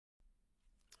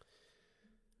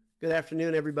Good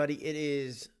afternoon, everybody. It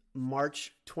is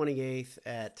March 28th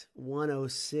at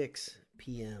 1:06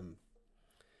 p.m.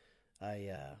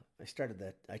 I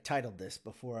titled this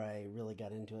before I really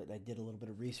got into it. I did a little bit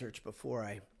of research before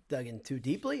I dug in too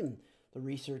deeply, and the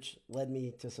research led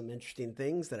me to some interesting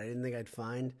things that I didn't think I'd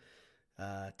find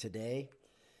today.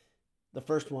 The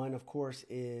first one, of course,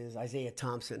 is Isaiah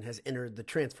Thompson has entered the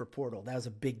transfer portal. That was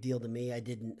a big deal to me. I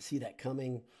didn't see that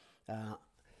coming.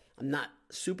 I'm not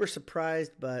super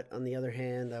surprised, but on the other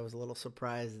hand, I was a little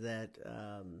surprised that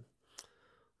I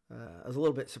was a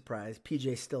little bit surprised.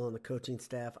 PJ's still on the coaching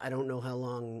staff. I don't know how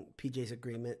long PJ's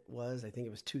agreement was. I think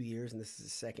it was 2 years, and this is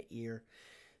his second year.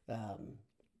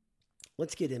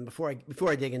 Let's get in before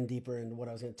I dig in deeper into what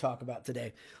I was going to talk about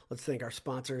today. Let's thank our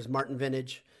sponsors, Martin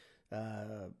Vintage.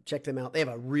 Check them out. They have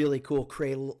a really cool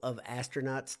Cradle of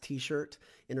Astronauts t-shirt,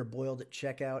 interboiled at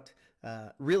checkout.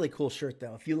 Really cool shirt,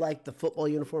 though. If you liked the football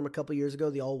uniform a couple years ago,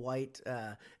 the all-white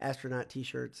astronaut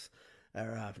t-shirts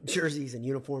or jerseys and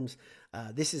uniforms,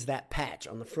 this is that patch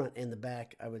on the front and the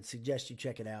back. I would suggest you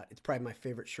check it out. It's probably my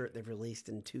favorite shirt they've released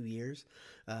in 2 years.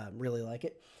 Really like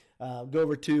it. Go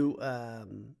over to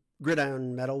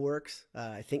Gridiron Metalworks.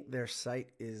 I think their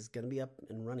site is going to be up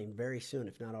and running very soon,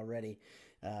 if not already.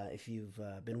 If you've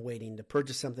been waiting to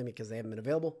purchase something because they haven't been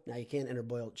available, now you can enter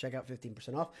Boyle. Check out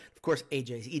 15% off. Of course,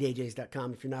 AJ's,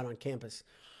 eataj's.com. If you're not on campus,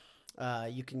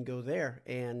 you can go there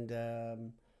and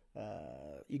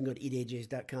you can go to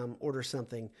eataj's.com, order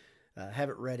something, have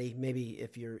it ready. Maybe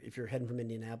if you're heading from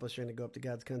Indianapolis, you're going to go up to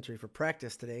God's country for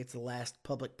practice today. It's the last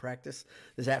public practice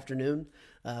this afternoon.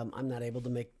 I'm not able to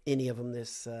make any of them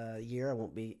this year. I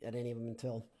won't be at any of them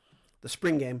until the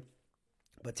spring game.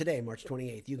 But today, March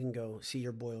 28th, you can go see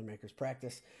your Boilermakers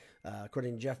practice.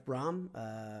 According to Jeff Brom,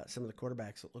 some of the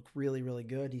quarterbacks look really, really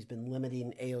good. He's been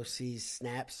limiting AOC's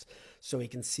snaps so he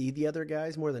can see the other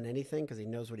guys more than anything because he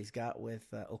knows what he's got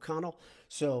with O'Connell.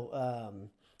 So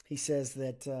he says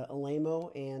that Alamo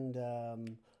and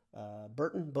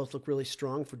Burton both look really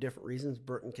strong for different reasons.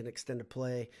 Burton can extend a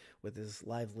play with his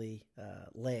lively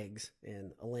legs,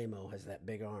 and Alamo has that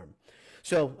big arm.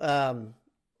 So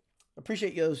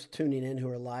appreciate those tuning in who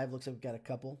are live. Looks like we've got a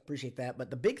couple. Appreciate that. But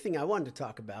the big thing I wanted to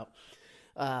talk about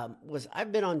was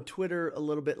I've been on Twitter a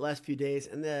little bit last few days,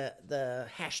 and the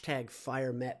hashtag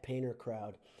Fire Matt Painter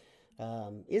crowd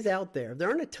is out there. There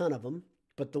aren't a ton of them,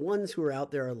 but the ones who are out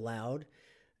there are loud.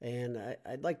 And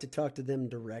I'd like to talk to them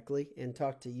directly and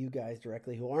talk to you guys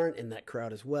directly who aren't in that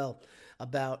crowd as well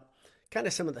about kind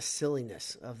of some of the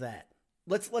silliness of that.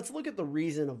 Let's look at the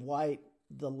reason of why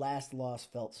the last loss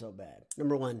felt so bad.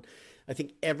 Number one, I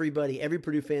think every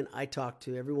Purdue fan I talked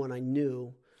to, everyone I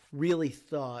knew, really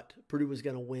thought Purdue was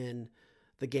going to win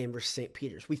the game versus St.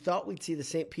 Peter's. We thought we'd see the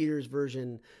St. Peter's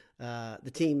version,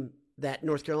 the team that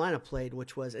North Carolina played,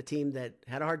 which was a team that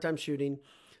had a hard time shooting,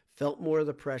 felt more of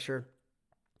the pressure,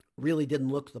 really didn't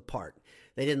look the part.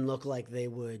 They didn't look like they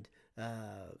would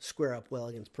square up well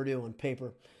against Purdue on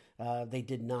paper. They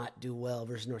did not do well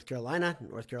versus North Carolina.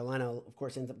 North Carolina, of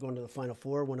course, ends up going to the Final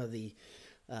Four, one of the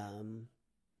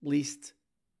least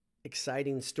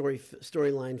exciting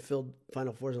storyline filled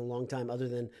Final Fours in a long time, other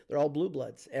than they're all blue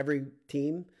bloods. Every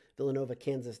team, Villanova,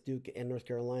 Kansas, Duke, and North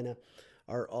Carolina,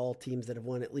 are all teams that have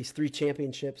won at least 3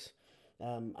 championships.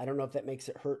 I don't know if that makes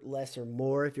it hurt less or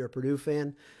more if you're a Purdue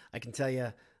fan. I can tell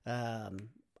you,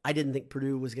 I didn't think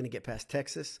Purdue was going to get past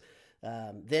Texas.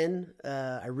 Then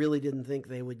I really didn't think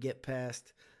they would get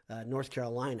past North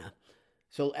Carolina.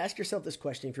 So ask yourself this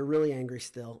question: if you're really angry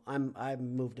still, I've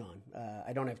moved on.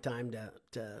 I don't have time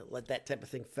to let that type of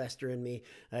thing fester in me.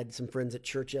 I had some friends at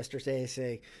church yesterday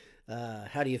say,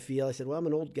 "How do you feel?" I said, "Well, I'm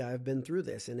an old guy. I've been through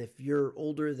this. And if you're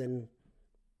older than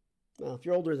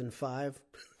 5."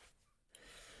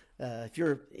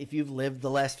 If you've lived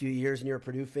the last few years and you're a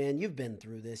Purdue fan, you've been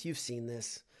through this. You've seen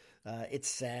this. It's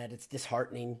sad. It's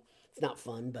disheartening. It's not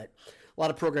fun, but a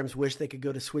lot of programs wish they could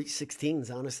go to Sweet 16s,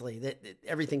 honestly.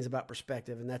 Everything's about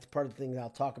perspective, and that's part of the thing that I'll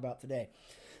talk about today.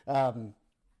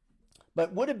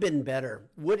 But would it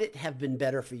have been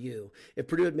better for you if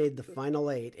Purdue had made the Final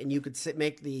 8 and you could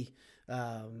make the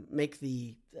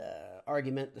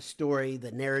argument, the story,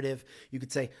 the narrative? You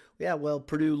could say, yeah, well,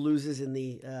 Purdue loses in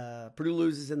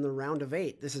the round of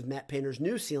 8. This is Matt Painter's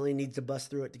new ceiling. Needs to bust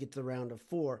through it to get to the round of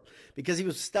 4 because he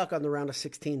was stuck on the round of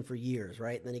 16 for years,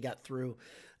 right? And then he got through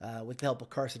with the help of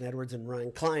Carson Edwards and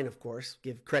Ryan Klein, of course.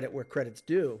 Give credit where credit's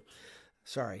due.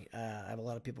 Sorry, I have a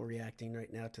lot of people reacting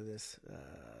right now to this.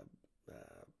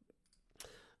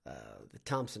 The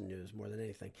Thompson news more than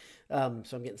anything. So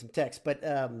I'm getting some text, but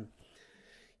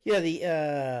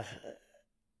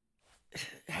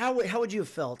how would you have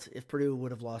felt if Purdue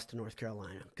would have lost to North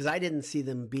Carolina? Because I didn't see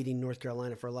them beating North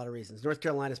Carolina for a lot of reasons. North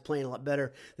Carolina's playing a lot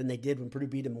better than they did when Purdue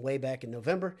beat them way back in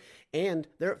November, and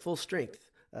they're at full strength.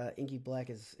 Inky Black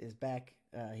is back.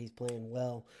 He's playing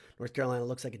well. North Carolina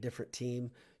looks like a different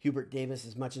team. Hubert Davis,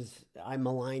 as much as I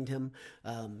maligned him,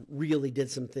 really did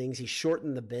some things. He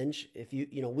shortened the bench. If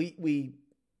we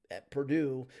at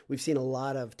Purdue, we've seen a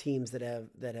lot of teams that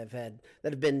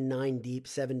have been 9 deep,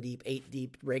 7 deep, 8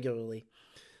 deep regularly.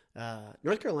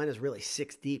 North Carolina is really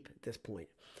 6 deep at this point.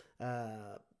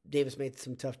 Davis made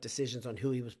some tough decisions on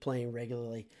who he was playing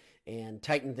regularly and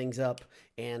tightened things up,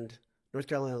 and North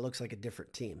Carolina looks like a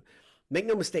different team. Make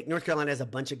no mistake, North Carolina has a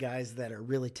bunch of guys that are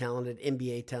really talented,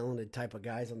 NBA talented type of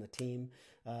guys on the team.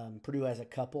 Purdue has a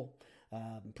couple.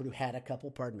 Purdue had a couple,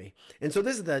 pardon me. And so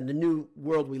this is the new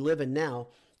world we live in now.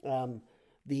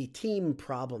 The team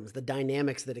problems, the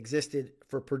dynamics that existed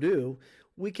for Purdue,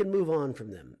 we can move on from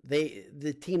them.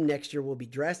 The team next year will be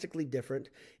drastically different.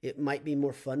 It might be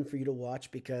more fun for you to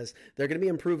watch because they're going to be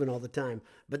improving all the time.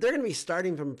 But they're going to be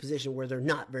starting from a position where they're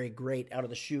not very great out of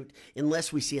the chute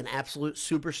unless we see an absolute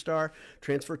superstar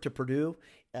transfer to Purdue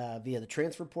via the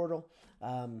transfer portal.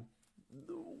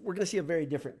 We're going to see a very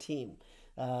different team.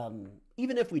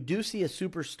 Even if we do see a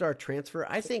superstar transfer,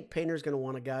 I think Painter's going to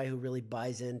want a guy who really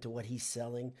buys into what he's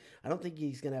selling. I don't think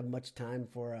he's going to have much time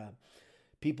for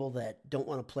people that don't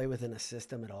want to play within a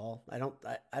system at all.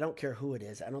 I don't care who it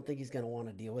is. I don't think he's going to want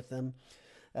to deal with them.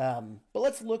 But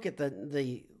let's look at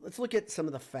let's look at some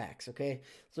of the facts. Okay,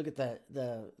 let's look at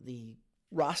the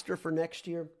roster for next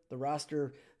year. The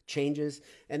roster changes,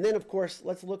 and then of course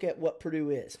let's look at what Purdue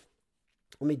is.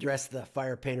 Let me address the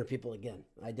fire Painter people again.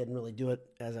 I didn't really do it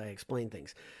as I explained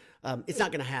things. It's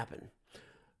not going to happen.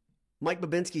 Mike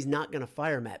Bobinski's not going to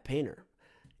fire Matt Painter.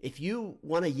 If you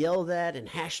want to yell that and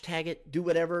hashtag it, do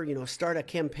whatever, start a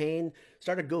campaign,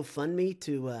 start a GoFundMe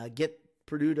to get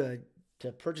Purdue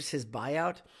to purchase his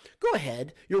buyout, go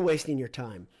ahead. You're wasting your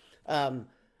time.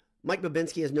 Mike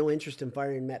Bobinski has no interest in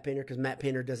firing Matt Painter because Matt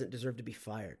Painter doesn't deserve to be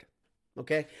fired.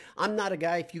 Okay? I'm not a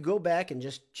guy, if you go back and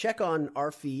just check on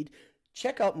our feed,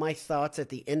 check out my thoughts at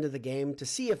the end of the game to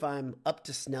see if I'm up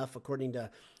to snuff according to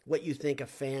what you think a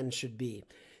fan should be.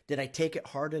 Did I take it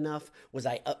hard enough? Was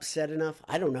I upset enough?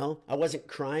 I don't know. I wasn't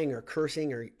crying or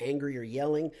cursing or angry or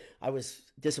yelling. I was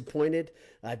disappointed.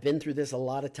 I've been through this a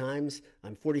lot of times.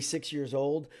 I'm 46 years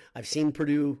old. I've seen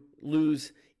Purdue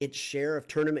lose its share of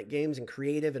tournament games in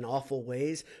creative and awful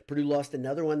ways. Purdue lost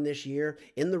another one this year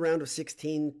in the round of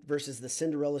 16 versus the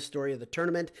Cinderella story of the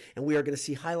tournament, and we are going to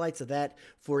see highlights of that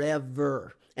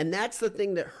forever. And that's the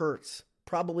thing that hurts,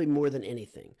 probably more than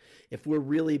anything, if we're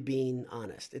really being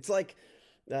honest. It's like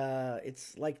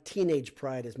teenage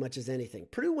pride as much as anything.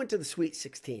 Purdue went to the Sweet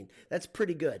 16. That's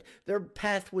pretty good. Their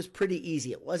path was pretty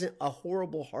easy. It wasn't a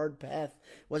horrible, hard path.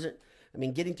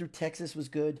 Getting through Texas was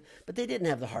good, but they didn't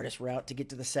have the hardest route to get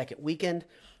to the second weekend.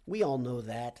 We all know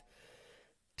that.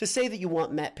 To say that you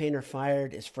want Matt Painter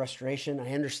fired is frustration.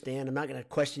 I understand. I'm not going to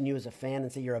question you as a fan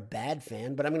and say you're a bad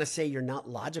fan, but I'm going to say you're not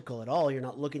logical at all. You're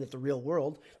not looking at the real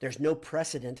world. There's no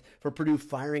precedent for Purdue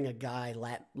firing a guy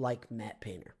like Matt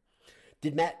Painter.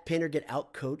 Did Matt Painter get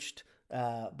outcoached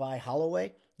by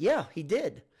Holloway? Yeah, he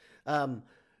did.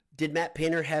 Did Matt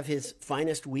Painter have his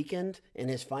finest weekend and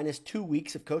his finest 2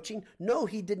 weeks of coaching? No,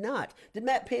 he did not. Did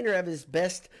Matt Painter have his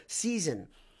best season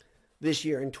this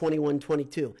year in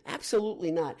 21-22? Absolutely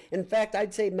not. In fact,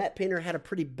 I'd say Matt Painter had a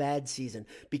pretty bad season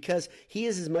because he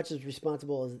is as much as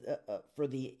responsible for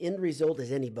the end result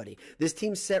as anybody. This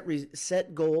team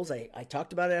set goals. I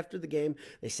talked about it after the game.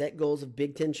 They set goals of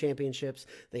Big Ten championships.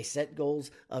 They set goals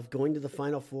of going to the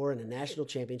Final Four and a national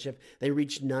championship. They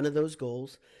reached none of those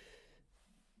goals.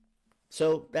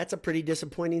 So that's a pretty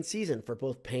disappointing season for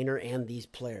both Painter and these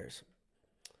players.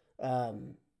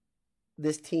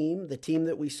 This team, the team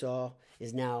that we saw,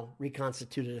 is now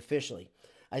reconstituted officially.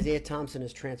 Isaiah Thompson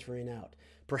is transferring out.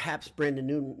 Perhaps Brandon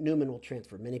Newman will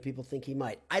transfer. Many people think he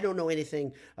might. I don't know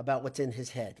anything about what's in his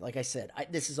head. Like I said,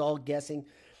 this is all guessing.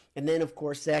 And then, of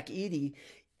course, Zach Edey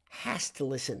has to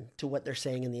listen to what they're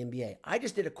saying in the NBA. I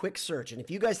just did a quick search, and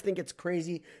if you guys think it's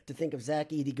crazy to think of Zach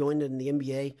Edey going into the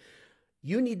NBA,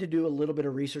 you need to do a little bit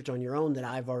of research on your own that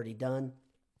I've already done.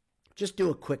 Just do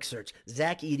a quick search.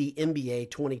 Zach Edey, NBA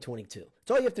 2022.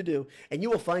 That's all you have to do. And you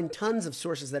will find tons of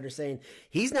sources that are saying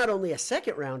he's not only a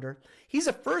second rounder, he's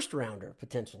a first rounder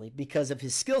potentially because of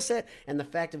his skill set and the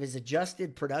fact of his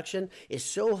adjusted production is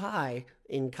so high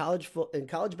in college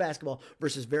basketball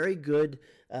versus very good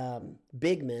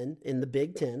big men in the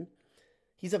Big Ten.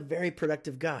 He's a very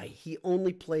productive guy. He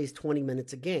only plays 20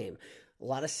 minutes a game. A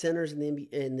lot of centers in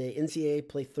the NCAA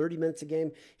play 30 minutes a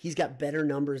game. He's got better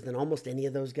numbers than almost any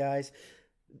of those guys.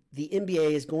 The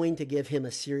NBA is going to give him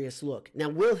a serious look.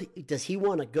 Now, does he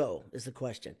want to go is the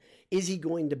question. Is he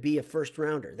going to be a first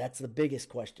rounder? That's the biggest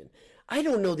question. I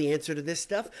don't know the answer to this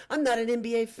stuff. I'm not an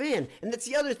NBA fan. And that's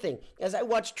the other thing. As I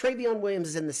watch, Travion Williams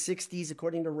is in the 60s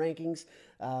according to rankings.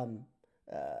 Edey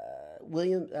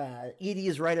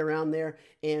is right around there.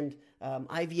 And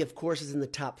Ivy, of course, is in the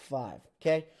top 5.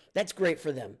 Okay? That's great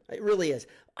for them. It really is.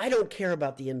 I don't care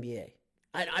about the NBA.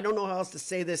 I don't know how else to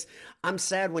say this. I'm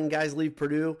sad when guys leave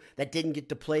Purdue that didn't get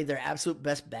to play their absolute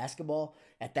best basketball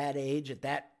at that age, at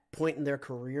that point in their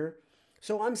career.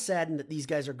 So I'm saddened that these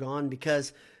guys are gone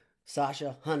because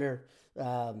Sasha, Hunter,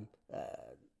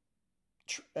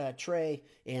 Trey,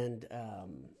 and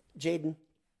Jaden,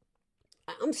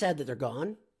 I'm sad that they're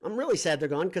gone. I'm really sad they're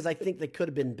gone because I think they could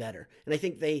have been better. And I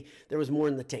think there was more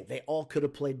in the tank. They all could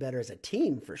have played better as a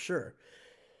team for sure.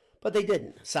 But they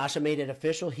didn't. Sasha made it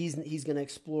official. He's going to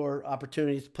explore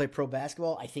opportunities to play pro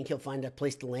basketball. I think he'll find a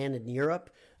place to land in Europe.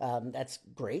 That's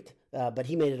great. But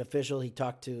he made it official. He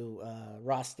talked to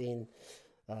Rothstein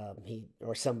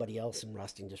or somebody else, and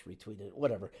Rothstein just retweeted it.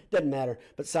 Whatever. Doesn't matter.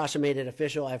 But Sasha made it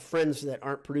official. I have friends that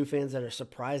aren't Purdue fans that are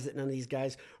surprised that none of these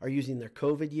guys are using their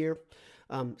COVID year.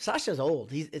 Sasha's old.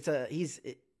 It's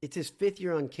his 5th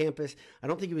year on campus. I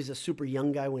don't think he was a super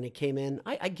young guy when he came in.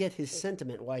 I get his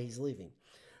sentiment why he's leaving.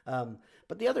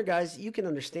 But the other guys, you can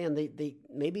understand,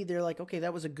 maybe they're like, okay,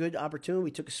 that was a good opportunity.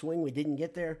 We took a swing. We didn't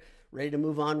get there. Ready to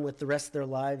move on with the rest of their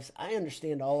lives. I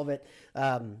understand all of it.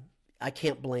 I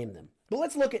can't blame them. But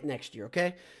let's look at next year,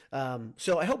 okay?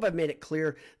 So I hope I've made it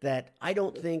clear that I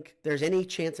don't think there's any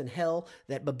chance in hell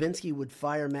that Babinski would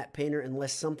fire Matt Painter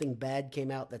unless something bad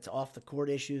came out that's off the court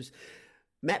issues.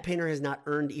 Matt Painter has not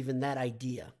earned even that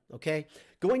idea, okay?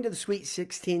 Going to the Sweet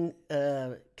 16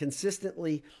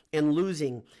 consistently and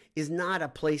losing is not a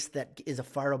place that is a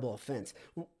fireable offense.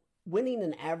 Winning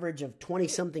an average of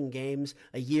 20-something games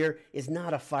a year is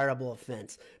not a fireable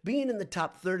offense. Being in the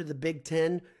top third of the Big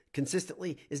Ten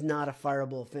consistently is not a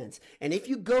fireable offense. And if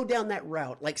you go down that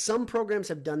route, like some programs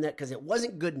have done that because it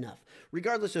wasn't good enough,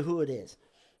 regardless of who it is,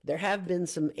 there have been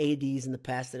some ADs in the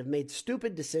past that have made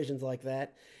stupid decisions like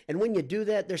that. And when you do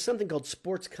that, there's something called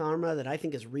sports karma that I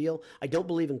think is real. I don't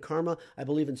believe in karma. I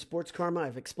believe in sports karma.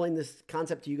 I've explained this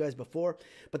concept to you guys before.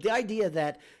 But the idea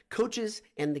that coaches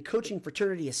and the coaching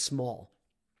fraternity is small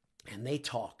and they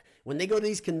talk. When they go to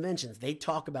these conventions, they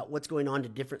talk about what's going on to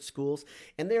different schools.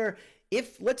 And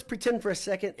let's pretend for a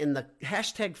second in the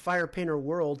hashtag Fire Painter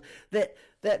world that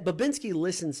Babinski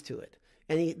listens to it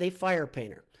and they fire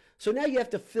Painter. So now you have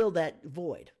to fill that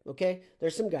void, okay?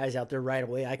 There's some guys out there right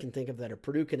away I can think of that are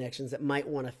Purdue connections that might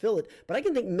want to fill it, but I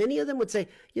can think many of them would say,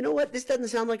 you know what, this doesn't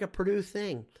sound like a Purdue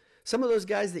thing. Some of those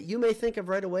guys that you may think of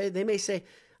right away, they may say,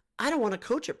 I don't want to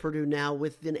coach at Purdue now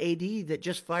with an AD that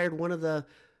just fired one of the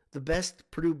best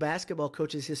Purdue basketball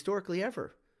coaches historically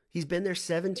ever. He's been there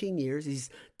 17 years.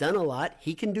 He's done a lot.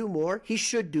 He can do more. He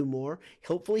should do more.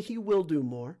 Hopefully he will do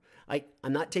more.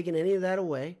 I'm not taking any of that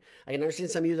away. I can understand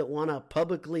some of you that want to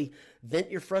publicly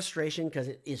vent your frustration because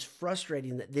it is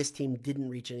frustrating that this team didn't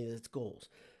reach any of its goals.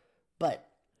 But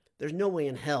there's no way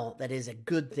in hell that is a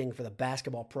good thing for the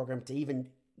basketball program to even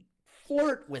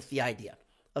flirt with the idea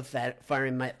of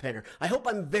firing Matt Painter. I hope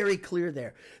I'm very clear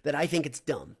there that I think it's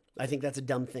dumb. I think that's a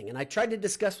dumb thing. And I tried to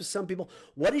discuss with some people,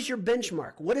 what is your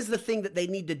benchmark? What is the thing that they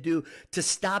need to do to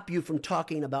stop you from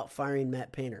talking about firing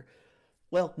Matt Painter?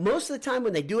 Well, most of the time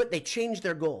when they do it, they change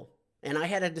their goal. And I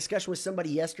had a discussion with somebody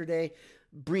yesterday,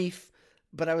 brief,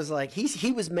 but I was like,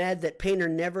 he was mad that Painter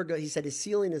never he said his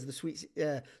ceiling is the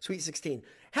Sweet 16.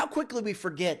 How quickly we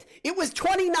forget. It was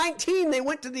 2019 they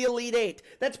went to the Elite Eight.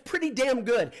 That's pretty damn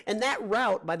good. And that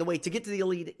route, by the way, to get to the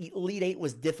Elite Eight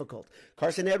was difficult.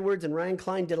 Carson Edwards and Ryan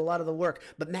Klein did a lot of the work,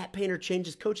 but Matt Painter changed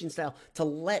his coaching style to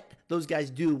let those guys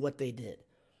do what they did.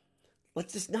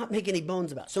 Let's just not make any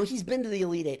bones about it. So he's been to the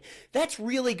Elite Eight. That's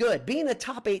really good. Being a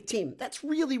top 8 team, that's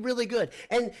really, really good.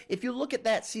 And if you look at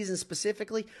that season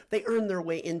specifically, they earned their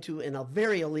way into a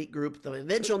very elite group. The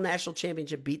eventual national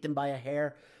championship beat them by a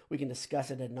hair. We can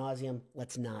discuss it ad nauseum.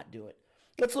 Let's not do it.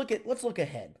 Let's look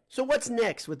ahead. So what's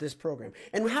next with this program?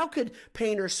 And how could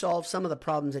Painter solve some of the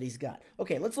problems that he's got?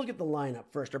 Okay, let's look at the lineup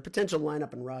first, or potential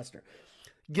lineup and roster.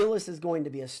 Gillis is going to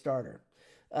be a starter.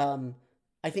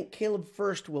 I think Caleb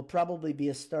Furst will probably be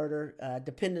a starter,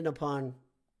 dependent upon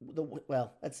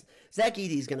Zach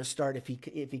Edey is going to start if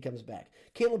he comes back.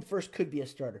 Caleb Furst could be a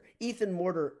starter. Ethan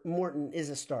Morton is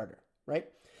a starter, right?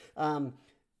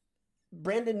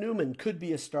 Brandon Newman could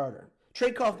be a starter.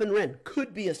 Trey Kaufman-Renn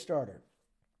could be a starter.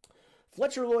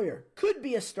 Fletcher Loyer could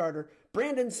be a starter.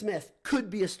 Brandon Smith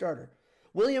could be a starter.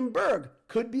 William Berg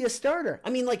could be a starter. I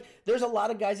mean, like, there's a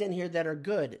lot of guys in here that are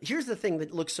good. Here's the thing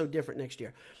that looks so different next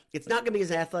year. It's not going to be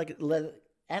as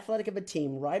athletic of a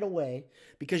team right away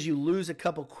because you lose a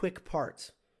couple quick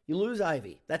parts. You lose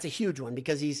Ivy. That's a huge one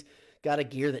because he's got a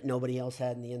gear that nobody else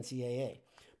had in the NCAA.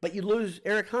 But you lose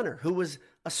Eric Hunter, who was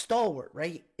a stalwart,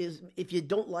 right? If you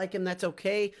don't like him, that's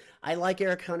okay. I like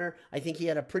Eric Hunter. I think he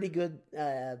had a pretty good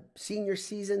senior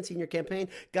campaign.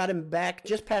 Got him back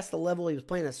just past the level he was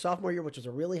playing his sophomore year, which was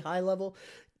a really high level.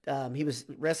 He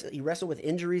wrestled with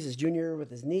injuries his junior year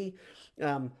with his knee,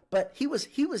 but he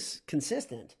was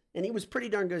consistent, and he was pretty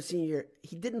darn good senior year.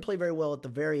 He didn't play very well at the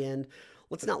very end.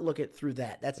 Let's not look at through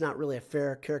that. That's not really a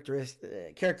fair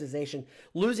characterization.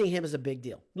 Losing him is a big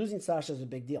deal. Losing Sasha is a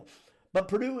big deal. But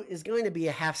Purdue is going to be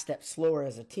a half step slower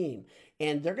as a team,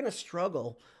 and they're going to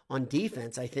struggle on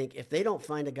defense, I think, if they don't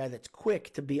find a guy that's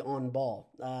quick to be on ball.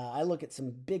 I look at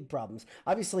some big problems.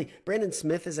 Obviously, Brandon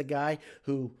Smith is a guy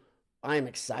who I am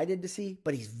excited to see,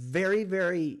 but he's very,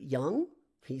 very young.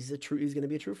 He's going to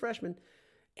be a true freshman,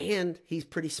 and he's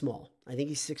pretty small. I think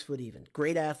he's 6 foot even.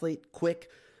 Great athlete, quick.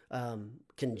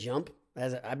 Can jump.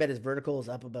 I bet his vertical is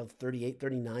up above 38,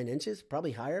 39 inches,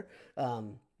 probably higher,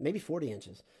 maybe 40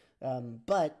 inches.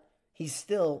 But he's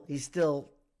still,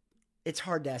 it's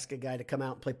hard to ask a guy to come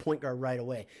out and play point guard right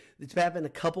away. It's happened a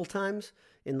couple times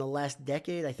in the last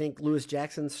decade. I think Lewis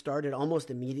Jackson started almost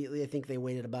immediately. I think they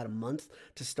waited about a month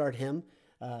to start him.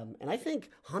 And I think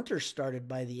Hunter started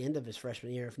by the end of his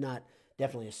freshman year, if not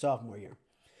definitely his sophomore year.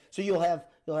 So you'll have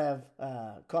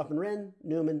Kaufman-Renn,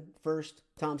 Newman, First,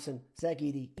 Thompson, Zach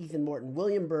Edey, Ethan Morton,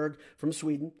 William Berg from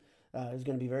Sweden, who's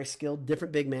going to be very skilled,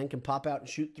 different big man, can pop out and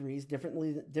shoot threes, different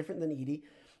than Edey.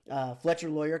 Fletcher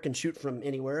Lawyer can shoot from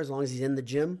anywhere as long as he's in the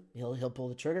gym. He'll pull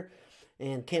the trigger.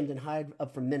 And Camden Hyde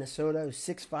up from Minnesota, who's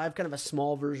 6'5", kind of a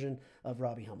small version of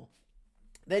Robbie Hummel.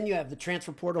 Then you have the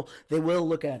transfer portal. They will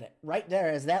look at it. Right there,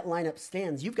 as that lineup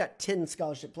stands, you've got 10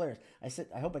 scholarship players.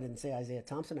 I hope I didn't say Isaiah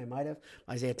Thompson. I might have.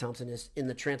 Isaiah Thompson is in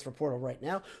the transfer portal right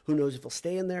now. Who knows if he'll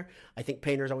stay in there? I think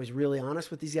Painter's always really honest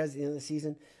with these guys at the end of the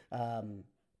season.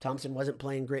 Thompson wasn't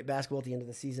playing great basketball at the end of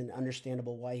the season.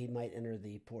 Understandable why he might enter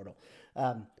the portal.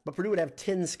 But Purdue would have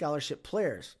 10 scholarship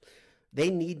players. They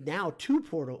need now 2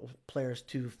 portal players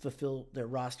to fulfill their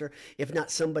roster, if not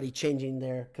somebody changing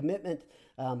their commitment.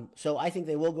 So I think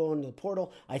they will go into the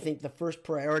portal. I think the first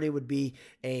priority would be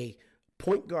a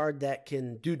point guard that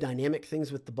can do dynamic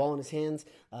things with the ball in his hands.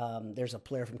 There's a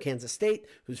player from Kansas State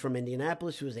who's from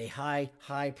Indianapolis who is a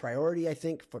high priority, I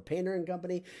think, for Painter and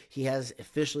company. He has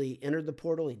officially entered the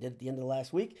portal. He did at the end of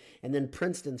last week. And then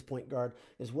Princeton's point guard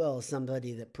as well is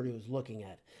somebody that Purdue is looking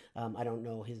at. I don't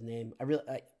know his name.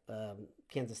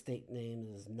 Kansas State name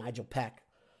is Nigel Pack.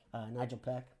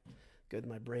 Good,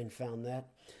 my brain found that.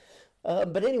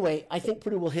 But anyway, I think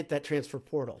Purdue will hit that transfer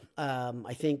portal.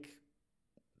 I think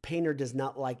Painter does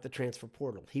not like the transfer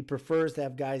portal. He prefers to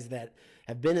have guys that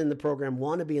have been in the program,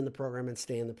 want to be in the program, and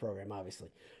stay in the program,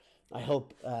 obviously. I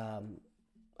hope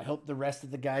the rest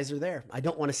of the guys are there. I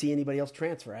don't want to see anybody else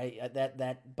transfer.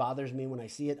 That bothers me when I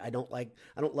see it. I don't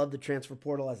love the transfer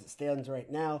portal as it stands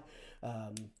right now.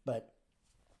 But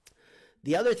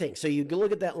the other thing, so you can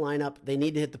look at that lineup, they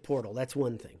need to hit the portal. That's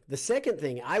one thing. The second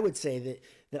thing I would say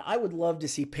that I would love to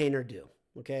see Painter do.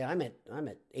 Okay, I'm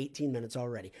at 18 minutes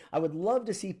already. I would love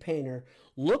to see Painter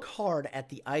look hard at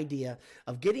the idea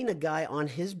of getting a guy on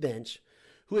his bench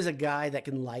who is a guy that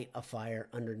can light a fire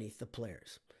underneath the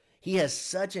players. He has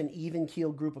such an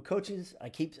even-keeled group of coaches.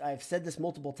 I've said this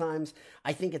multiple times.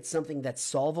 I think it's something that's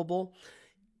solvable.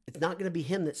 It's not going to be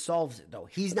him that solves it, though.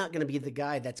 He's not going to be the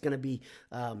guy that's going to be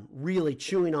really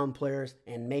chewing on players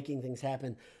and making things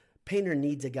happen. Painter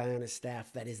needs a guy on his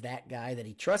staff that is that guy, that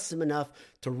he trusts him enough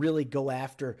to really go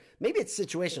after. Maybe it's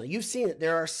situational. You've seen it.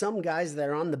 There are some guys that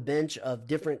are on the bench of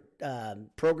different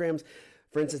programs.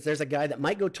 For instance, there's a guy that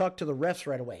might go talk to the refs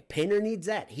right away. Painter needs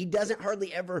that. He doesn't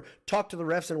hardly ever talk to the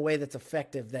refs in a way that's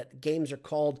effective, that games are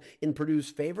called in Purdue's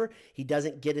favor. He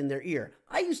doesn't get in their ear.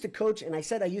 I used to coach, and I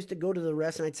said I used to go to the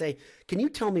refs, and I'd say, can you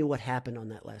tell me what happened on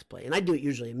that last play? And I'd do it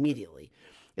usually immediately.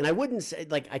 And I wouldn't say,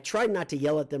 I tried not to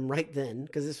yell at them right then,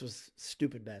 because this was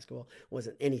stupid basketball. It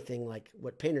wasn't anything like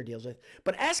what Painter deals with.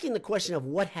 But asking the question of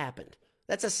what happened,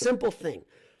 that's a simple thing.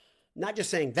 Not just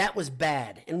saying, that was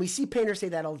bad. And we see Painter say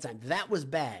that all the time. That was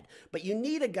bad. But you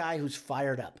need a guy who's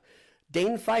fired up.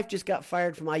 Dane Fife just got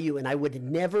fired from IU, and I would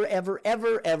never, ever,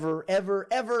 ever, ever, ever,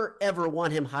 ever, ever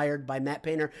want him hired by Matt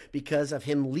Painter because of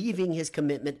him leaving his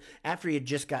commitment after he had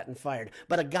just gotten fired.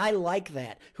 But a guy like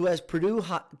that, who has Purdue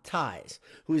ties,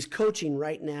 who is coaching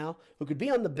right now, who could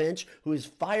be on the bench, who is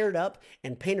fired up,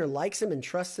 and Painter likes him and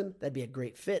trusts him, that'd be a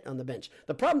great fit on the bench.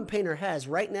 The problem Painter has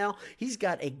right now, he's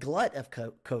got a glut of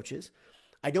coaches.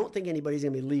 I don't think anybody's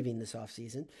going to be leaving this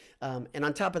offseason. And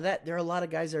on top of that, there are a lot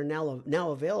of guys that are now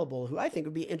available who I think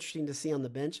would be interesting to see on the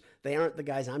bench. They aren't the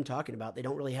guys I'm talking about. They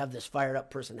don't really have this fired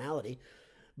up personality.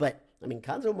 But, I mean,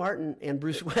 Cuonzo Martin and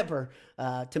Bruce Weber,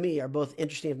 to me, are both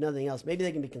interesting, if nothing else. Maybe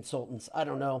they can be consultants. I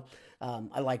don't know.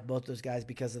 I like both those guys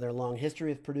because of their long history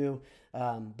with Purdue.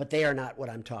 But they are not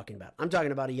what I'm talking about. I'm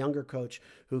talking about a younger coach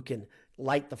who can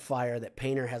light the fire that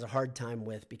Painter has a hard time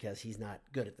with because he's not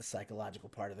good at the psychological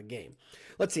part of the game.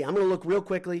 Let's see. I'm going to look real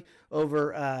quickly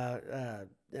over.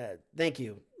 Thank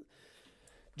you.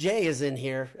 Jay is in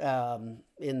here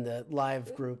in the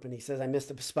live group, and he says, I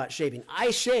missed the spot shaving.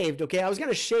 I shaved, okay? I was going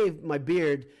to shave my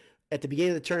beard at the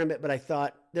beginning of the tournament, but I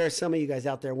thought there are some of you guys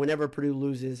out there, whenever Purdue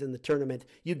loses in the tournament,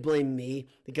 you'd blame me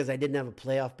because I didn't have a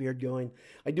playoff beard going.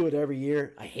 I do it every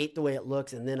year. I hate the way it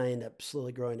looks, and then I end up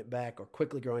slowly growing it back or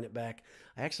quickly growing it back.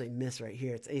 I actually miss right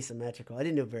here. It's asymmetrical. I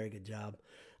didn't do a very good job.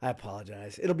 I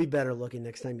apologize. It'll be better looking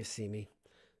next time you see me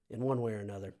in one way or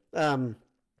another.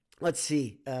 Let's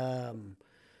see.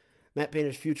 Matt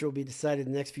Painter's future will be decided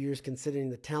in the next few years considering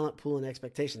the talent pool and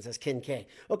expectations, says Ken K.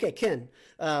 Okay, Ken,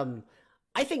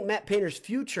 I think Matt Painter's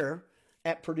future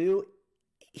at Purdue,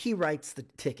 he writes the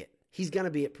ticket. He's going to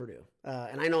be at Purdue.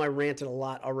 And I know I ranted a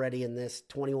lot already in this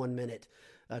 21-minute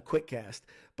quick cast,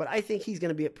 but I think he's going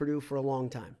to be at Purdue for a long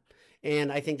time. And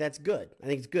I think that's good. I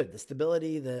think it's good. The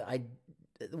stability,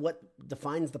 what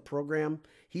defines the program,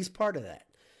 he's part of that.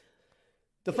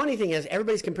 The funny thing is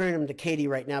everybody's comparing him to Katie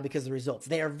right now because of the results.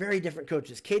 They are very different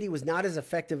coaches. Katie was not as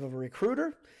effective of a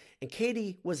recruiter, and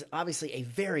Katie was obviously a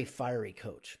very fiery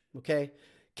coach, okay?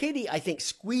 Katie, I think,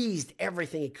 squeezed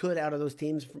everything he could out of those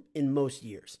teams in most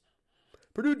years.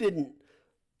 Purdue didn't,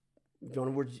 if you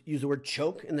want to use the word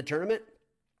choke in the tournament,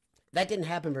 that didn't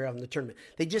happen very often in the tournament.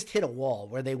 They just hit a wall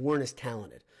where they weren't as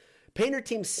talented. Painter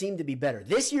teams seem to be better.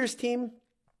 This year's team,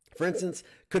 for instance,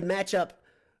 could match up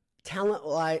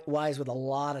talent-wise with a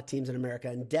lot of teams in America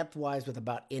and depth-wise with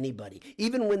about anybody.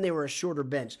 Even when they were a shorter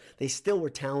bench, they still were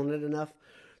talented enough.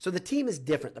 So the team is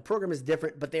different. The program is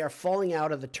different, but they are falling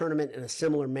out of the tournament in a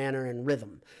similar manner and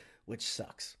rhythm, which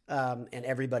sucks. And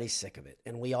everybody's sick of it,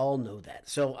 and we all know that.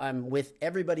 So I'm with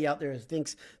everybody out there who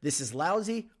thinks this is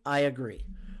lousy. I agree,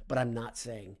 but I'm not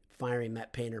saying firing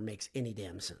Matt Painter makes any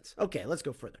damn sense. Okay, let's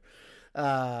go further.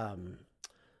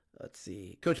 Let's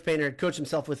see. Coach Painter had coached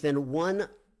himself within one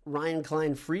Ryan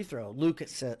Klein free throw. Luke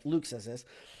says this,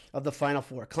 of the Final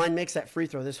Four. Klein makes that free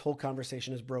throw. This whole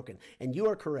conversation is broken. And you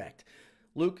are correct.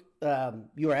 Luke,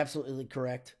 you are absolutely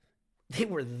correct. They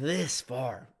were this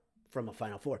far from a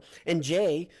Final Four. And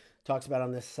Jay talks about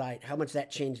on this site how much that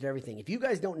changed everything. If you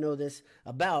guys don't know this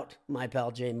about my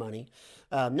pal Jay Money,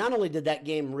 not only did that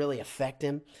game really affect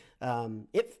him,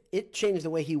 it changed the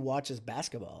way he watches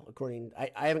basketball.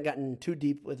 I haven't gotten too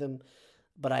deep with him,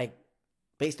 but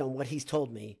based on what he's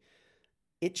told me,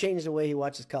 it changed the way he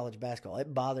watches college basketball.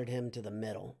 It bothered him to the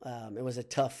middle. It was a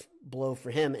tough blow for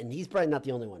him, and he's probably not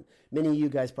the only one. Many of you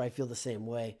guys probably feel the same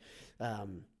way.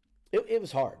 It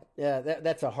was hard. Yeah,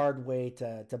 that's a hard way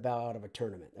to bow out of a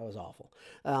tournament. That was awful.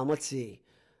 Let's see.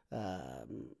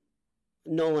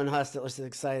 Nolan Hostetler is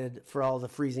excited for all the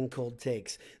freezing cold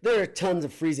takes. There are tons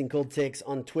of freezing cold takes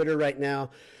on Twitter right now.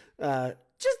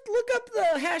 Just look up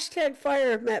the hashtag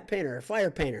fire Matt Painter, fire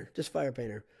Painter, just fire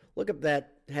Painter. Look up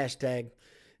that hashtag,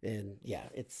 and yeah,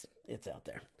 it's out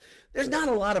there. There's not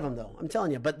a lot of them though, I'm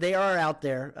telling you, but they are out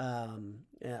there.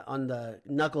 On the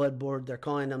Knucklehead board, they're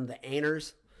calling them the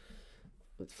Ainers.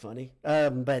 It's funny,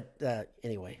 but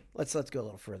anyway, let's go a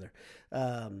little further.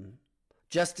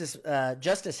 Justice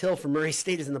Hill from Murray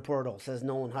State is in the portal, says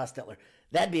Nolan Hostetler.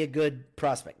 That'd be a good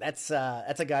prospect. That's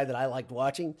a guy that I liked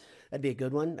watching. That'd be a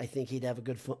good one. I think he'd have a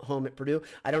good home at Purdue.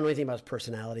 I don't know anything about his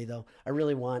personality, though. I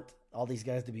really want all these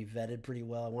guys to be vetted pretty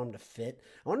well. I want them to fit.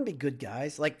 I want them to be good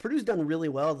guys. Like, Purdue's done really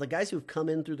well. The guys who've come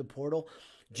in through the portal,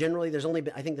 generally,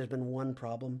 I think there's been one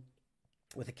problem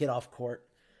with a kid off court.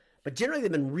 But generally,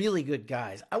 they've been really good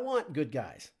guys. I want good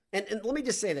guys. And let me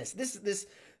just say this.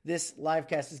 This live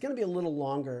cast is going to be a little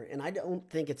longer, and I don't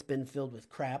think it's been filled with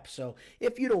crap. So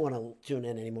if you don't want to tune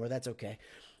in anymore, that's okay.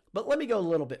 But let me go a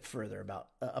little bit further about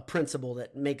a principle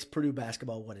that makes Purdue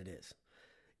basketball what it is.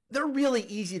 They're really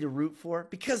easy to root for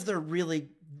because they're really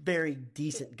very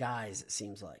decent guys, it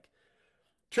seems like.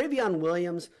 Travion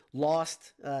Williams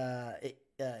lost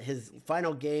his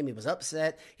final game. He was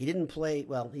upset. He didn't play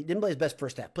well. He didn't play his best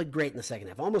first half. Played great in the second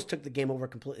half. Almost took the game over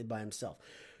completely by himself.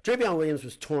 Travion Williams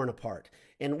was torn apart.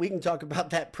 And we can talk about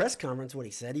that press conference, what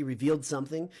he said. He revealed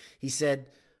something. He said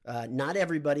not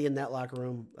everybody in that locker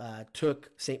room took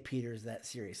St. Peter's that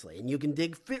seriously. And you can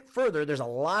dig further. There's a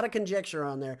lot of conjecture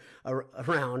on there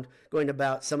around going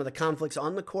about some of the conflicts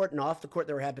on the court and off the court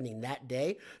that were happening that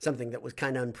day, something that was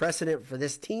kind of unprecedented for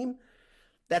this team.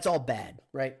 That's all bad,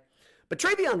 right? But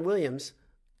Travion Williams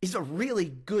is a really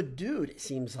good dude, it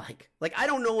seems like. Like, I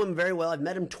don't know him very well. I've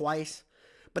met him twice.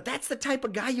 But that's the type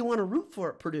of guy you want to root for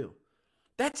at Purdue.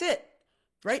 That's it,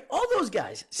 right? All those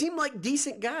guys seem like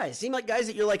decent guys. Seem like guys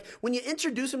that you're like, when you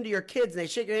introduce them to your kids and they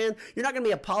shake your hand, you're not going to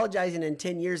be apologizing in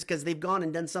 10 years because they've gone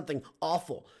and done something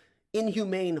awful,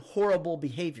 inhumane, horrible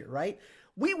behavior, right?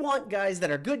 We want guys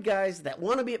that are good guys that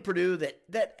want to be at Purdue,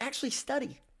 that actually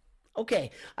study.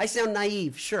 Okay, I sound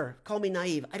naive, sure. Call me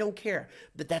naive. I don't care.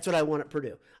 But that's what I want at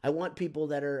Purdue. I want people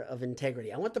that are of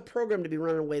integrity. I want the program to be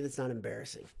run in a way that's not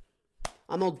embarrassing.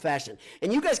 I'm old-fashioned.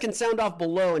 And you guys can sound off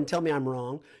below and tell me I'm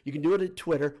wrong. You can do it at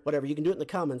Twitter, whatever. You can do it in the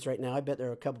comments right now. I bet there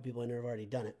are a couple people in there who have already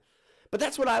done it. But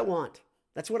that's what I want.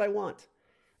 That's what I want.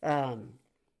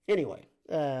 Anyway,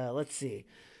 let's see.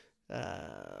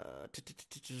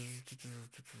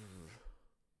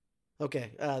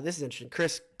 Okay, this is interesting.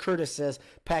 Chris Curtis says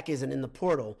Pack isn't in the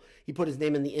portal. He put his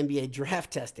name in the NBA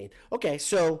draft testing. Okay,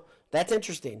 so that's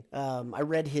interesting. I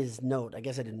read his note. I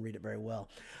guess I didn't read it very well.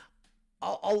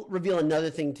 I'll reveal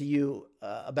another thing to you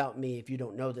about me if you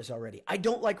don't know this already. I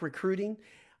don't like recruiting.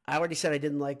 I already said I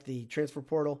didn't like the transfer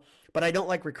portal, but I don't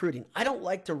like recruiting. I don't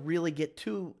like to really get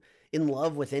too in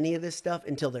love with any of this stuff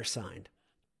until they're signed.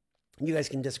 You guys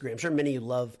can disagree. I'm sure many of you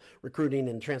love recruiting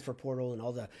and transfer portal and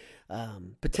all the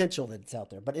potential that's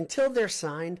out there. But until they're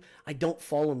signed, I don't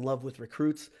fall in love with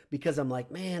recruits because I'm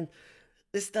like, man,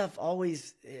 this stuff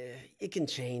always, it can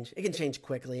change. It can change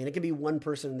quickly, and it can be one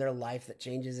person in their life that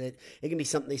changes it. It can be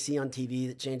something they see on TV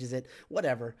that changes it,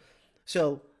 whatever.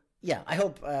 So, yeah, I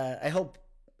hope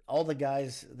all the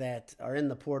guys that are in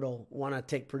the portal want to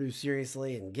take Purdue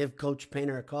seriously and give Coach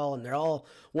Painter a call, and they're all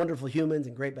wonderful humans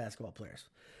and great basketball players.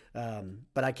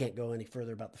 But I can't go any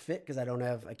further about the fit because I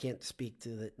can't speak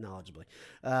to it knowledgeably.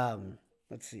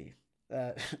 Let's see.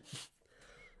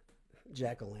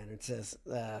 Jack-o'-lantern says,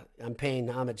 I'm paying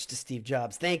homage to Steve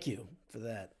Jobs. Thank you for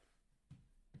that.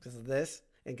 Because of this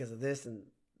and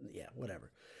yeah, whatever.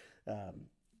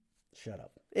 Shut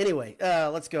up. Anyway,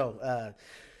 let's go.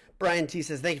 Brian T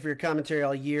says, thank you for your commentary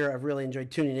all year. I've really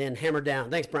enjoyed tuning in. Hammer down.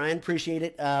 Thanks, Brian. Appreciate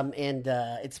it.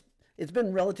 It's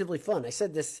been relatively fun. I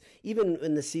said this, even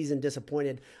in the season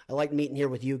disappointed, I like meeting here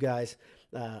with you guys.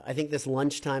 I think this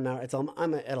lunchtime hour,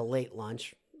 I'm at a late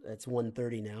lunch. It's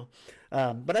 1:30 now.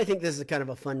 But I think this is kind of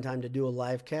a fun time to do a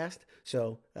live cast.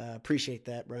 So appreciate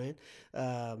that, Brian.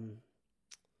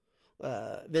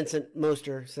 Vincent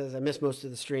Moster says, I missed most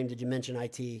of the stream. Did you mention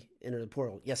IT enter the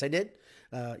portal? Yes, I did.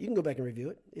 You can go back and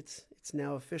review it. It's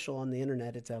now official on the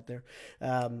internet. It's out there.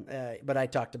 But I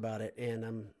talked about it, and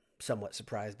I'm somewhat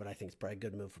surprised, but I think it's probably a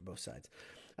good move for both sides.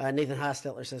 Nathan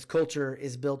Hostetler says, culture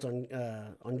is built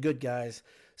on good guys.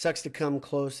 Sucks to come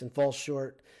close and fall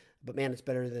short. But, man, it's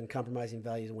better than compromising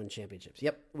values and win championships.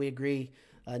 Yep, we agree,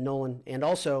 Nolan. And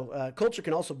also, culture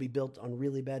can also be built on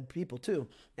really bad people, too.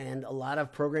 And a lot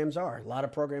of programs are. A lot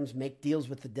of programs make deals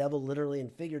with the devil, literally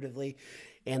and figuratively,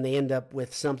 and they end up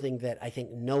with something that I think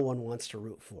no one wants to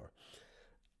root for.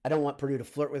 I don't want Purdue to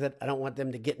flirt with it. I don't want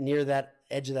them to get near that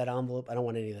edge of that envelope. I don't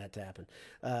want any of that to happen.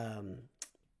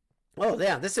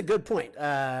 This is a good point.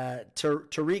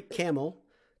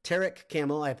 Tarek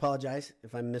Camel, I apologize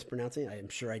if I'm mispronouncing. I am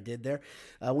sure I did there.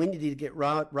 We need to get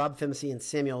Rob Phinisee and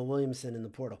Samuel Williamson in the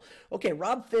portal. Okay,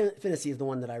 Rob Phinisee is the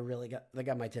one that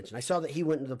got my attention. I saw that he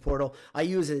went into the portal. I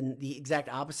use in the exact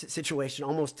opposite situation,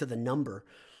 almost to the number.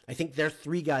 I think they're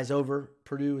 3 guys over.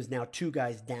 Purdue is now 2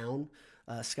 guys down,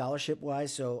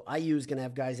 scholarship-wise. So IU is going to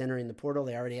have guys entering the portal.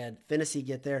 They already had Phinisee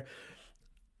get there.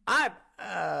 I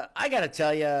got to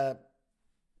tell you,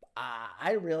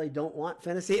 I really don't want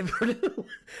Phinisee at Purdue.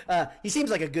 He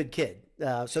seems like a good kid.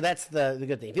 So that's the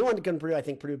good thing. If he wanted to come to Purdue, I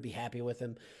think Purdue would be happy with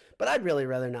him. But I'd really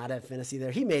rather not have Phinisee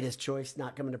there. He made his choice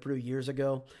not coming to Purdue years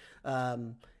ago. I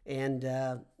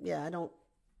don't.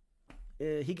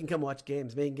 He can come watch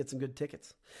games. Maybe he can get some good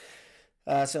tickets.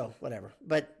 So whatever.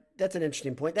 But that's an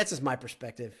interesting point. That's just my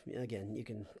perspective. Again, you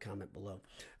can comment below.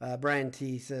 Brian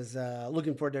T says,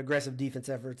 looking forward to aggressive defense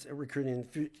efforts, returning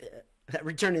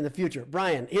in the future.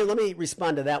 Brian, here, let me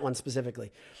respond to that one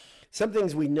specifically. Some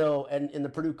things we know, and in the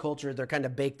Purdue culture, they're kind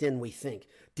of baked in, we think.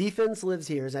 Defense lives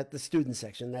here is at the student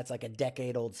section. That's like a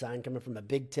decade-old sign coming from a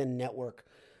Big Ten network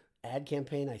ad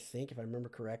campaign, I think, if I remember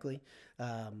correctly.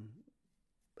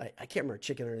 I can't remember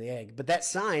chicken or the egg, but that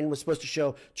sign was supposed to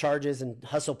show charges and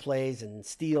hustle plays and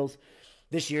steals.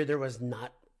 This year, there was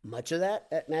not much of that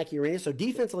at Mackey Arena. So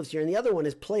defense this year, and the other one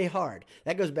is play hard.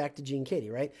 That goes back to Gene Katie,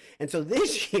 right? And so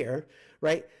this year,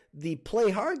 right, the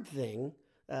play hard thing,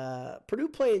 Purdue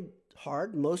played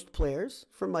hard, most players,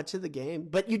 for much of the game,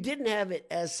 but you didn't have it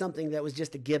as something that was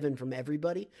just a given from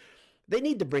everybody. They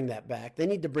need to bring that back. They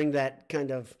need to bring that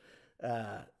kind of,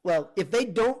 if they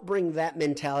don't bring that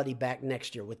mentality back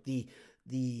next year with the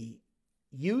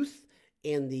youth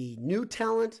and the new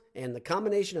talent and the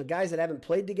combination of guys that haven't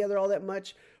played together all that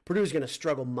much, Purdue's going to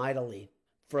struggle mightily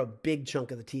for a big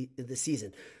chunk of the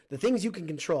season. The things you can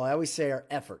control, I always say, are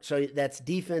effort. So that's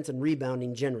defense and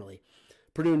rebounding generally.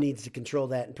 Purdue needs to control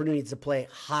that, and Purdue needs to play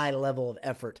high level of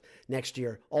effort next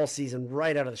year, all season,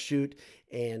 right out of the chute.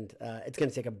 And it's going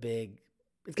to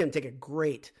take a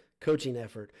great coaching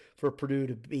effort for Purdue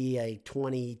to be a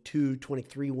 22,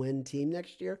 23 win team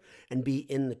next year and be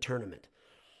in the tournament.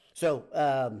 So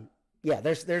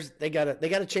they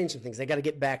gotta change some things. They gotta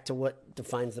get back to what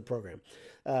defines the program.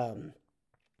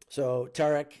 So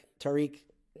Tariq,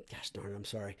 gosh darn, I'm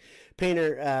sorry.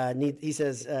 Painter, he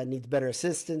says needs better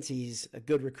assistance. He's a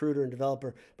good recruiter and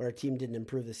developer, but our team didn't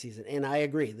improve this season. And I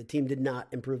agree, the team did not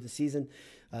improve the season.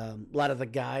 A lot of the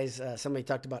guys, somebody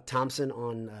talked about Thompson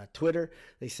on Twitter.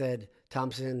 They said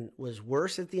Thompson was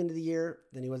worse at the end of the year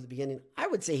than he was at the beginning. I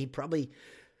would say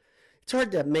it's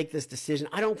hard to make this decision.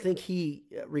 I don't think he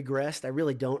regressed. I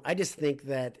really don't. I just think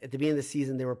that at the beginning of the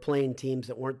season, they were playing teams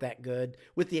that weren't that good,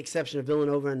 with the exception of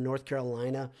Villanova and North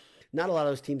Carolina. Not a lot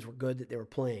of those teams were good that they were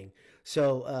playing.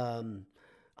 So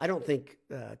I don't think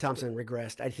Thompson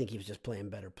regressed. I think he was just playing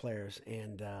better players.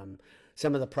 And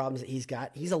some of the problems that he's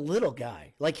got, he's a little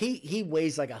guy. Like he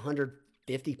weighs like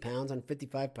 150 pounds,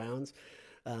 155 pounds,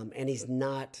 and he's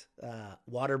not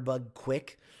water bug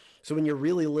quick. So when you're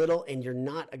really little and you're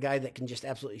not a guy that can just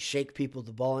absolutely shake people with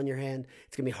the ball in your hand,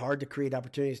 it's going to be hard to create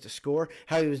opportunities to score.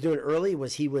 How he was doing early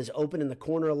was he was open in the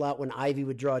corner a lot when Ivy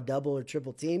would draw a double or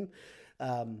triple team.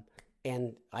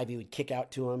 And Ivy would kick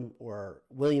out to him, or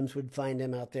Williams would find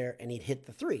him out there, and he'd hit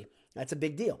the three. That's a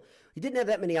big deal. He didn't have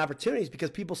that many opportunities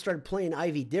because people started playing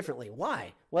Ivy differently.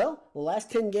 Why? Well, the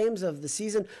last 10 games of the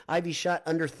season, Ivy shot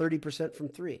under 30% from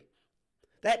three.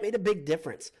 That made a big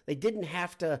difference. They didn't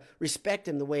have to respect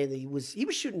him the way that he was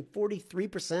shooting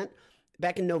 43%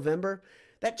 back in November.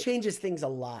 That changes things a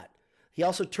lot. He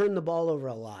also turned the ball over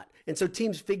a lot. And so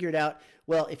teams figured out,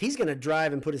 well, if he's going to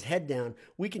drive and put his head down,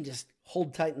 we can just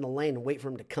hold tight in the lane and wait for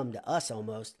him to come to us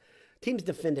almost. Teams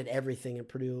defended everything at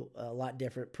Purdue a lot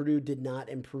different. Purdue did not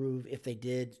improve. If they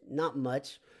did, not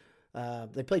much.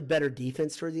 They played better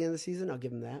defense toward the end of the season. I'll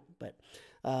give them that. But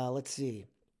let's see.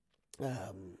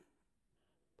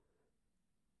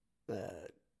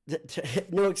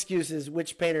 No excuses.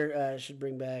 Which Painter should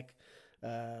bring back?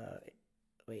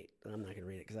 Wait, I'm not going to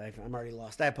read it because I'm already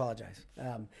lost. I apologize.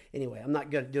 Anyway, I'm not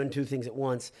good at doing two things at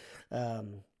once.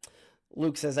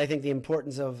 Luke says, I think the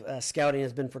importance of scouting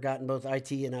has been forgotten. Both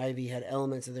IT and Ivy had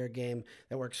elements of their game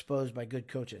that were exposed by good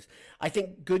coaches. I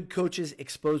think good coaches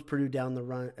exposed Purdue down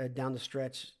the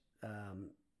stretch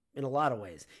in a lot of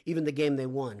ways. Even the game they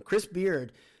won. Chris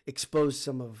Beard exposed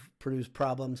some of Purdue's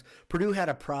problems. Purdue had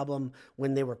a problem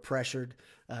when they were pressured.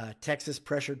 Texas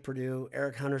pressured Purdue.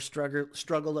 Eric Hunter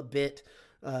struggled a bit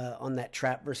on that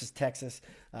trap versus Texas.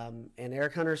 And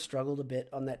Eric Hunter struggled a bit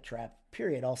on that trap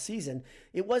period all season.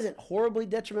 It wasn't horribly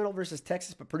detrimental versus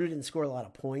Texas, but Purdue didn't score a lot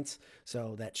of points.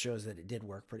 So that shows that it did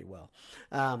work pretty well.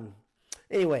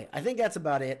 Anyway, I think that's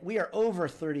about it. We are over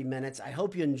 30 minutes. I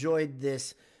hope you enjoyed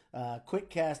this quick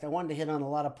cast. I wanted to hit on a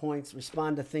lot of points,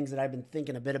 respond to things that I've been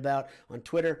thinking a bit about on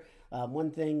Twitter.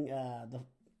 One thing,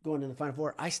 going to the Final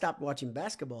Four, I stopped watching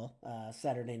basketball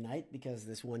Saturday night because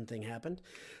this one thing happened.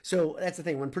 So that's the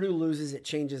thing. When Purdue loses, it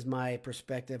changes my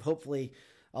perspective. Hopefully,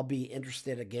 I'll be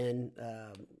interested again.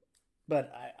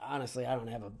 But honestly, I don't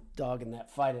have a dog in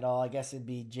that fight at all. I guess it'd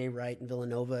be Jay Wright and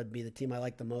Villanova. It'd be the team I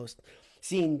like the most.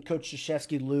 Seeing Coach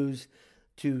Krzyzewski lose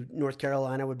to North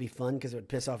Carolina would be fun because it would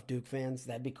piss off Duke fans.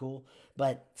 That'd be cool.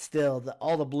 But still,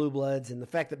 all the blue bloods and the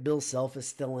fact that Bill Self is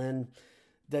still in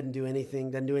doesn't do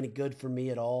anything, doesn't do any good for me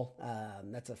at all.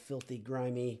 That's a filthy,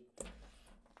 grimy,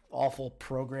 awful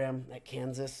program at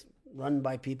Kansas, run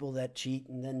by people that cheat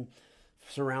and then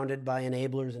surrounded by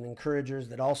enablers and encouragers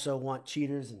that also want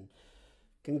cheaters. And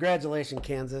congratulations,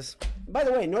 Kansas. By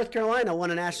the way, North Carolina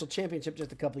won a national championship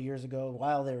just a couple of years ago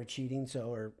while they were cheating,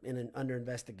 or under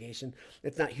investigation.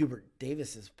 It's not Hubert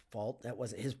Davis's fault. That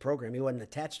wasn't his program. He wasn't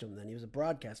attached to him then. He was a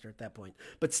broadcaster at that point.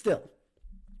 But still,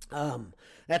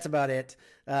 that's about it.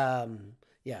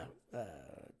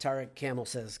 Tarek Camel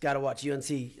says, got to watch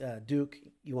UNC Duke.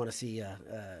 You want to see?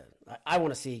 I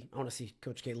want to see. I want to see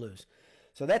Coach K lose.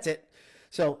 So that's it.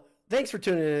 So thanks for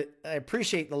tuning in. I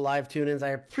appreciate the live tune-ins. I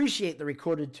appreciate the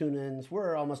recorded tune-ins.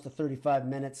 We're almost to 35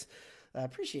 minutes. I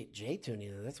appreciate Jay tuning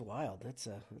in. That's wild. That's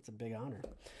a big honor.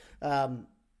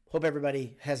 Hope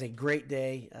everybody has a great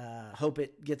day. Hope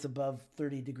it gets above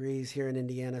 30 degrees here in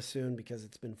Indiana soon because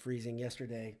it's been freezing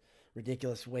yesterday.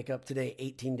 Ridiculous. Wake up today,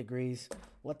 18 degrees.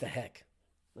 What the heck?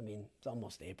 I mean, it's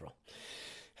almost April.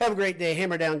 Have a great day.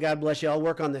 Hammer down. God bless you. I'll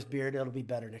work on this beard. It'll be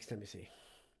better next time you see.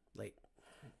 Late.